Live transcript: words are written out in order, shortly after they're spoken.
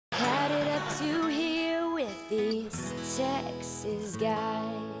Texas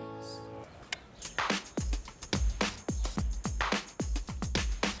guys.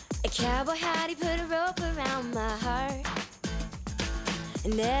 A cowboy hat, he put a rope around my heart,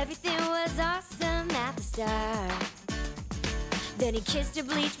 and everything was awesome at the start. Then he kissed a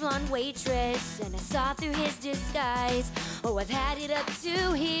bleach blonde waitress, and I saw through his disguise. Oh, I've had it up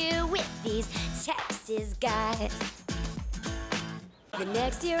to here with these Texas guys. The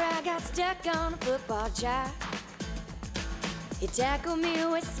next year I got stuck on a football job. He tackled me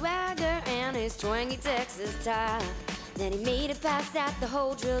with swagger and his twangy Texas tie. Then he made a pass at the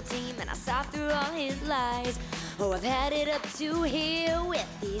whole drill team, and I saw through all his lies. Oh, I've had it up to here with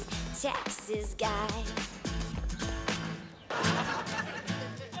these Texas guys.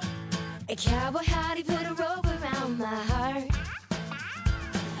 A cowboy hat, he put a rope around my heart,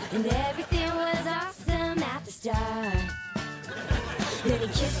 and everything was awesome at the start. Then he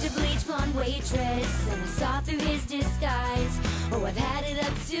kissed a bleach blonde waitress, and I saw through his disguise. Oh, I've had it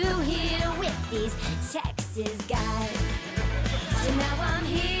up to here with these Texas guys. So now I'm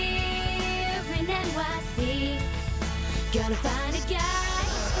here in NYC, gonna find a guy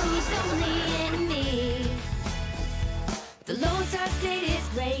who's only in me. The Lone Star State is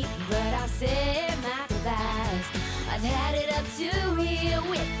great, but I'll say my goodbyes. I've had it up to here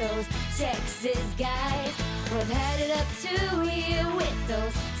with those Texas guys. I've had it up to here with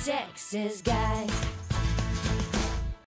those Texas guys.